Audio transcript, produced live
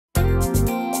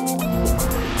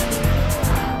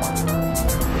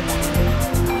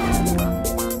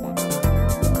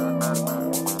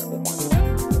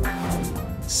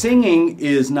Singing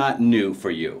is not new for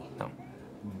you. No.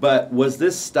 But was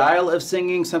this style of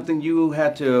singing something you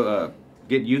had to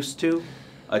get used to?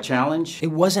 A challenge?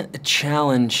 It wasn't a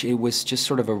challenge, it was just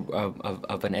sort of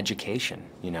an education,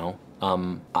 you know?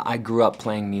 I grew up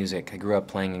playing music. I grew up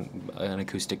playing an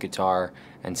acoustic guitar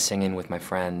and singing with my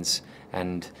friends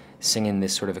and singing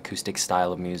this sort of acoustic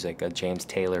style of music, a James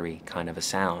Taylor-y kind of a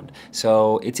sound.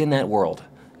 So it's in that world,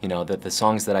 you know, that the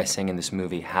songs that I sing in this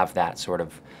movie have that sort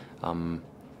of,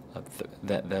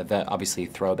 that obviously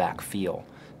throwback feel.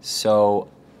 So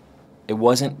it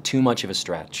wasn't too much of a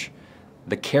stretch.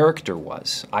 The character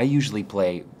was, I usually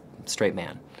play straight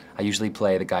man. I usually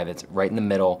play the guy that's right in the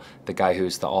middle, the guy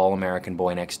who's the all-American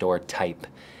boy next door type.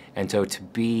 And so to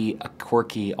be a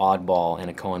quirky oddball in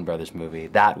a Coen Brothers movie,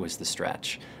 that was the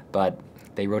stretch. But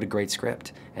they wrote a great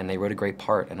script, and they wrote a great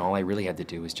part, and all I really had to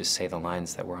do was just say the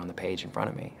lines that were on the page in front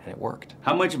of me, and it worked.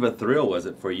 How much of a thrill was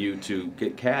it for you to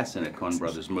get cast in a Coen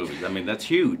Brothers movie? I mean, that's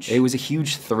huge. It was a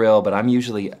huge thrill, but I'm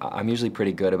usually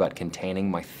pretty good about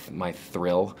containing my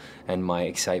thrill and my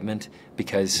excitement,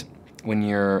 because when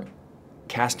you're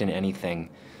cast in anything,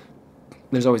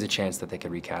 there's always a chance that they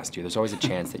could recast you. There's always a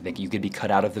chance that you could be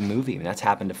cut out of the movie. I mean, that's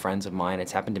happened to friends of mine.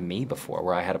 It's happened to me before,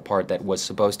 where I had a part that was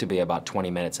supposed to be about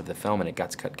 20 minutes of the film, and it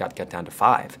got cut down to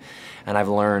 5. And I've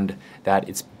learned that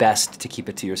it's best to keep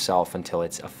it to yourself until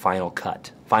it's a final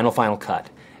cut, final cut,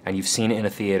 and you've seen it in a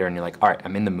theater, and you're like, all right,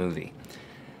 I'm in the movie.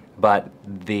 But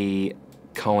the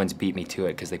Coens beat me to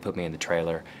it because they put me in the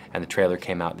trailer, and the trailer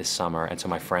came out this summer, and so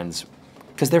my friends,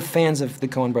 because they're fans of the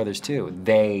Coen Brothers too,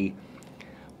 they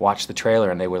watched the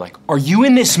trailer and they were like, "Are you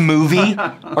in this movie?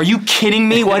 Are you kidding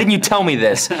me? Why didn't you tell me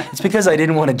this?" It's because I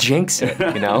didn't want to jinx it,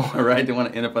 you know? Right, didn't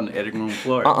want to end up on the editing room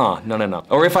floor. No.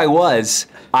 Or if I was,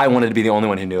 I wanted to be the only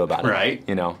one who knew about it. Right.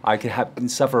 You know, I could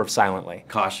suffer silently.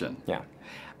 Caution. Yeah.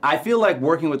 I feel like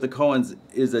working with the Coens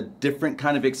is a different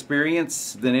kind of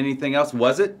experience than anything else.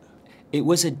 Was it? It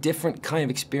was a different kind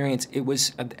of experience. It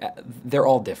was, they're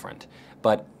all different,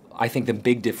 but I think the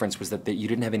big difference was that you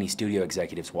didn't have any studio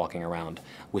executives walking around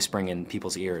whispering in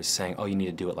people's ears saying, "Oh, you need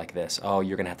to do it like this. Oh,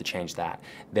 you're gonna have to change that."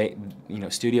 You know,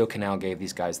 Studio Canal gave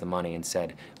these guys the money and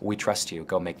said, "We trust you,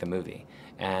 go make the movie."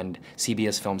 And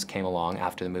CBS Films came along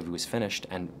after the movie was finished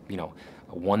and, you know,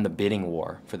 won the bidding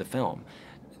war for the film.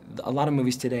 A lot of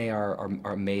movies today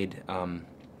are made,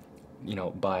 you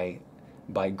know,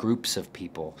 by groups of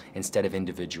people instead of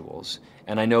individuals.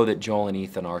 And I know that Joel and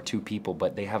Ethan are 2 people,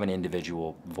 but they have an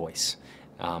individual voice.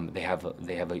 They have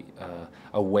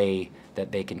a way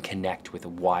that they can connect with a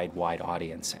wide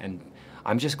audience. And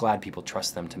I'm just glad people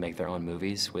trust them to make their own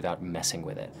movies without messing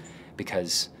with it,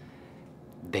 because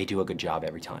they do a good job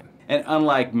every time. And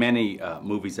unlike many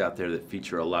movies out there that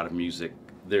feature a lot of music,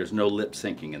 there's no lip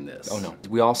syncing in this. Oh no,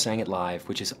 we all sang it live,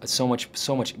 which is so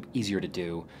much easier to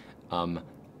do.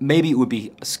 Maybe it would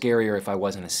be scarier if I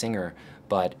wasn't a singer,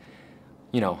 but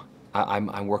you know,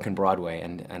 I'm working Broadway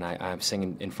and I'm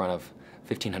singing in front of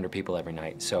 1,500 people every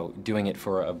night. So doing it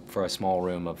for a small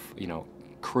room of, you know,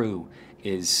 crew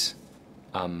isn't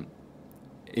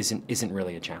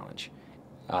really a challenge.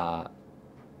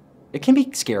 It can be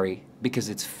scary because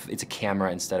it's a camera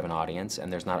instead of an audience,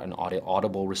 and there's not an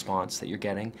audible response that you're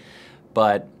getting.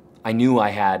 But I knew I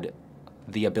had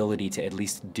the ability to at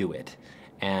least do it,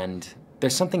 and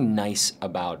there's something nice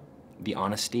about the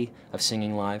honesty of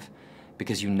singing live,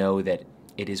 because you know that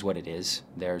it is what it is.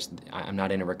 I'm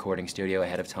not in a recording studio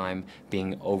ahead of time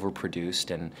being overproduced,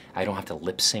 and I don't have to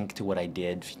lip sync to what I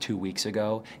did 2 weeks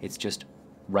ago. It's just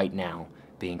right now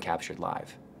being captured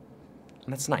live.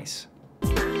 And that's nice.